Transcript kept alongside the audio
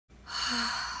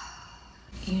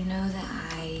You know that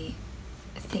I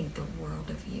think the world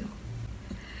of you.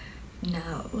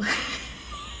 No.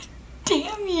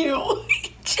 Damn you.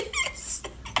 Just...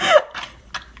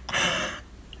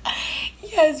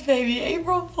 Yes, baby.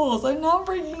 April Fools. I'm not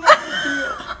bringing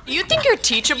up you. You think you're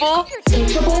teachable?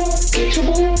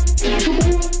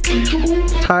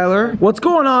 Tyler, what's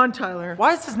going on, Tyler?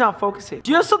 Why is this not focusing?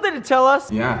 Do you have something to tell us?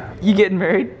 Yeah. You getting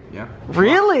married? Yeah.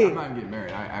 Really? I'm not even getting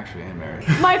married. I actually am married.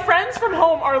 My friends from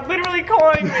home are literally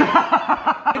calling me.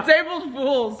 It's April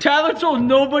Fools. Tyler told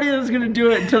nobody that was gonna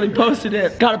do it until he posted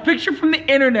it. Got a picture from the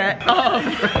internet of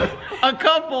a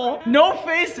couple, no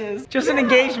faces, just an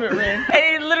engagement ring. And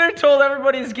he literally told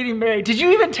everybody he's getting married. Did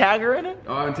you even tag her in it?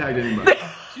 Oh, I haven't tagged anybody.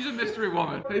 She's a mystery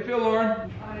woman. How you feel,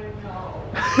 Lauren? I know.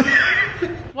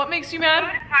 What makes you mad?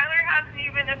 Tyler hasn't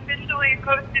even officially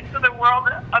posted to the world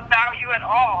about you at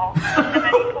all. And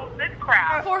then he pulls this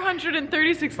crap.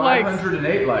 436 likes.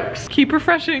 508 likes. Keep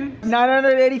refreshing.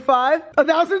 985?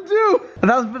 1,002.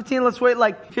 1,015, let's wait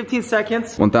like 15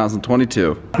 seconds.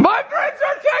 1,022. My friends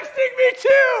are texting me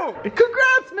too!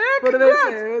 Congrats, man! What do they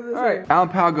say? All right. Alan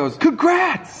Powell goes,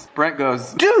 congrats! Brent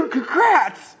goes, dude,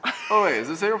 congrats! Oh wait, is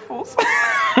this April Fools?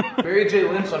 Mary J.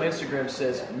 Lynch on Instagram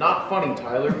says, not funny,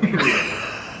 Tyler.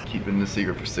 Keeping the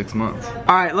secret for 6 months.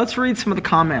 All right, let's read some of the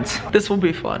comments. This will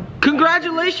be fun.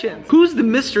 Congratulations! Who's the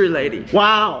mystery lady?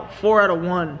 Wow, 4 out of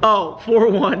 1. Oh,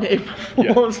 4-1, April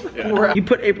Fools. Yeah. You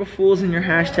put April Fools in your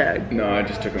hashtag. No, I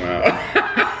just took him out.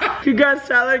 Congrats,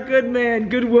 Tyler. Good man,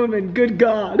 good woman, good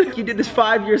God. You did this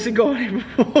 5 years ago on April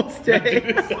Fool's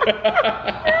Day.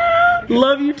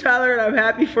 Love you, Tyler, and I'm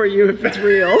happy for you if it's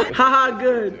real. Haha,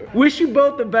 good. Wish you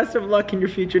both the best of luck in your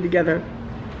future together.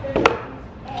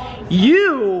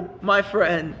 You, my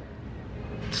friend,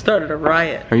 started a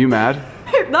riot. Are you mad?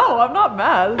 No, I'm not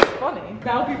mad. It's funny.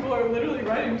 Now people are literally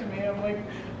writing to me. I'm like,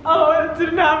 oh, it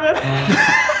didn't happen.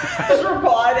 Just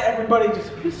reply to everybody, just,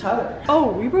 who's Tyler?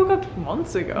 Oh, we broke up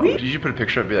months ago. Did you put a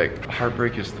picture up and be like,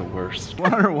 heartbreak is the worst?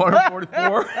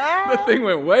 144. The thing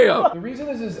went way up. The reason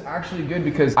this is actually good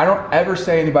because I don't ever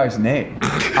say anybody's name.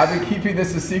 I've been keeping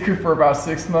this a secret for about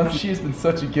 6 months. She has been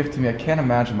such a gift to me. I can't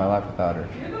imagine my life without her.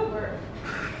 You're the worst.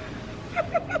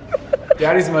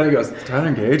 Daddy's money goes, is Tyler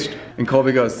engaged? And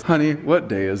Colby goes, honey, what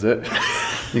day is it?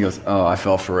 He goes, oh, I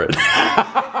fell for it.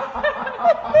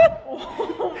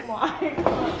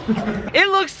 It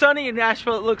looks sunny in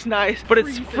Nashville, it looks nice, but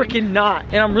it's freaking not.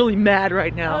 And I'm really mad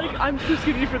right now. Like, I'm too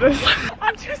skinny for this.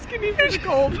 I'm too skinny for the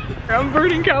cold. I'm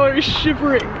burning calories,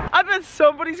 shivering. I bet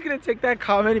somebody's gonna take that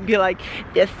comment and be like,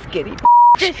 yes, skinny.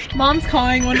 Mom's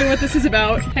calling, wondering what this is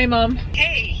about. Hey, Mom.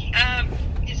 Hey,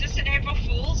 is this an April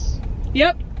Fool's?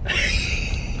 Yep.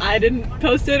 I didn't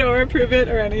post it or approve it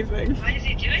or anything. Why is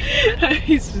he doing it?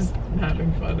 He's just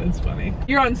having fun, it's funny.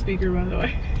 You're on speaker, by the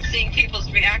way. Seeing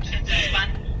people's reactions is fun.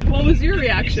 What was your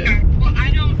reaction? Well, I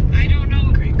don't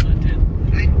know. Great content.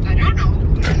 I don't know.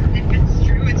 If it's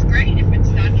true, it's great. If it's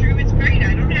not true, it's great.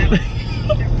 I don't have either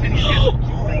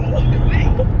way.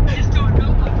 I just don't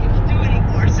know what people do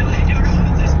anymore, so I don't know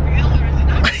if this real or is it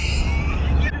not.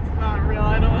 It's not real.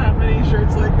 I don't have many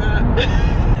shirts like that. I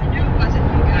knew it wasn't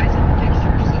you guys in the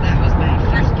picture, so that was my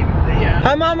first giveaway. Yeah.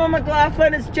 Hi, Mama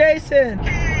McLaughlin, it's Jason.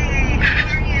 Hey, how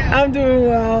are you? I'm doing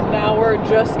well. Now we're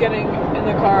just getting in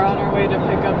the car on our way to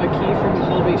pick up a key from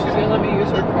Colby. She's gonna let me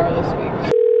use her car this week.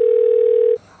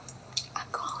 I'm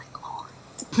calling Lauren.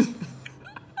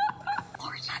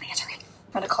 Lauren's not answering.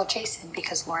 I'm gonna call Jason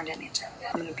because Lauren didn't answer.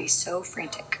 I'm gonna be so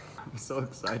frantic. I'm so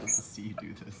excited to see you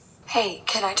do this. Hey,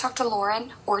 can I talk to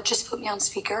Lauren or just put me on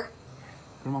speaker?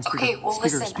 Okay, well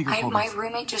listen, my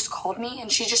roommate just called me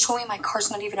and she just told me my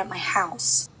car's not even at my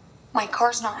house. My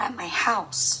car's not at my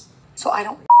house. So I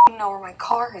don't know where my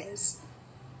car is.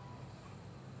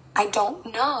 I don't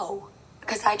know.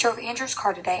 Because I drove Andrew's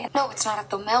car today. No, it's not at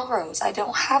the Melrose. I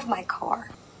don't have my car.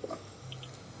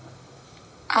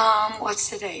 What's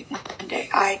today? Monday.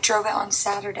 I drove it on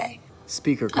Saturday.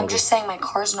 Speaker I'm just saying my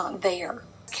car's not there.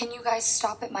 Can you guys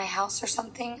stop at my house or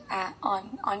something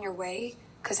on your way?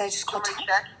 Because I just called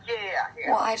Tyler.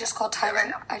 Yeah. Well, I just called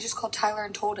Tyler. I just called Tyler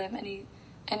and told him, and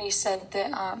he said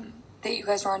that that you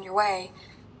guys were on your way,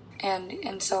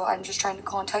 and so I'm just trying to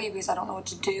call and tell you because I don't know what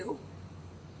to do.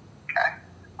 Okay.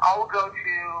 I will go to,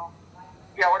 we're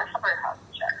going to your house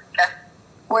and check, okay?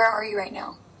 Where are you right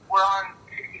now? We're on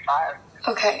 65.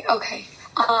 Okay.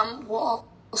 Well,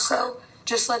 also,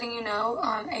 just letting you know,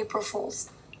 April Fools.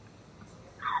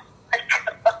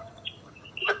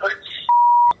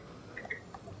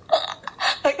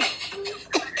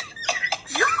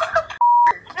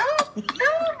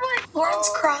 Lauren's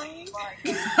crying. Oh,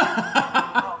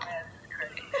 man,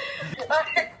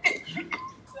 this is crazy.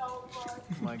 Oh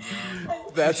my God.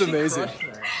 That's amazing.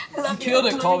 Killed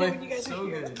it, Colby. So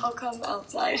good. I'll come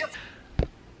outside.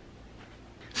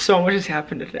 So much has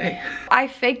happened today. I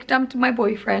fake dumped my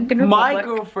boyfriend. My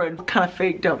girlfriend kind of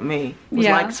fake dumped me. Was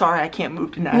like, sorry, I can't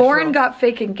move to Nashville. Lauren got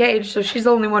fake engaged, so she's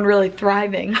the only one really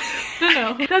thriving.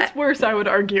 No, that's worse, I would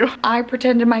argue. I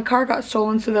pretended my car got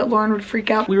stolen so that Lauren would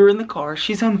freak out. We were in the car.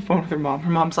 She's on the phone with her mom.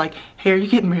 Her mom's like, hey, are you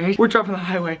getting married? We're driving the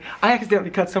highway. I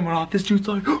accidentally cut someone off. This dude's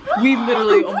like, we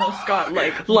literally almost got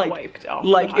like wiped off.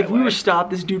 Like if we were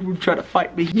stopped, this dude would try to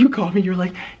fight me. You called me. You're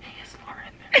like, hey, is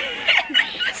Lauren there?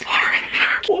 Is Lauren there?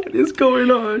 What is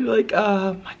going on? Like,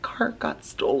 my car got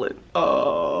stolen.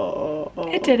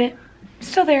 It didn't.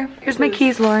 Still there. Here's my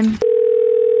keys, Lauren.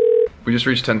 We just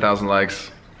reached 10,000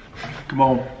 likes. Come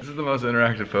on. This is the most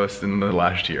interactive post in the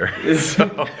last year.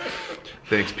 So,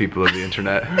 thanks, people of the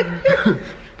internet.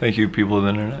 Thank you, people of the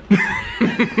internet.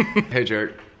 Hey,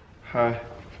 Jared. Hi.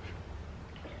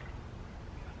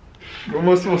 What am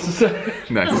I supposed to say?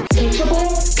 Nice.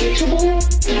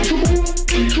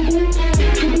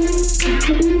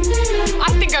 I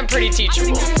think I'm pretty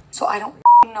teachable. So I don't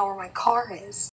know where my car is.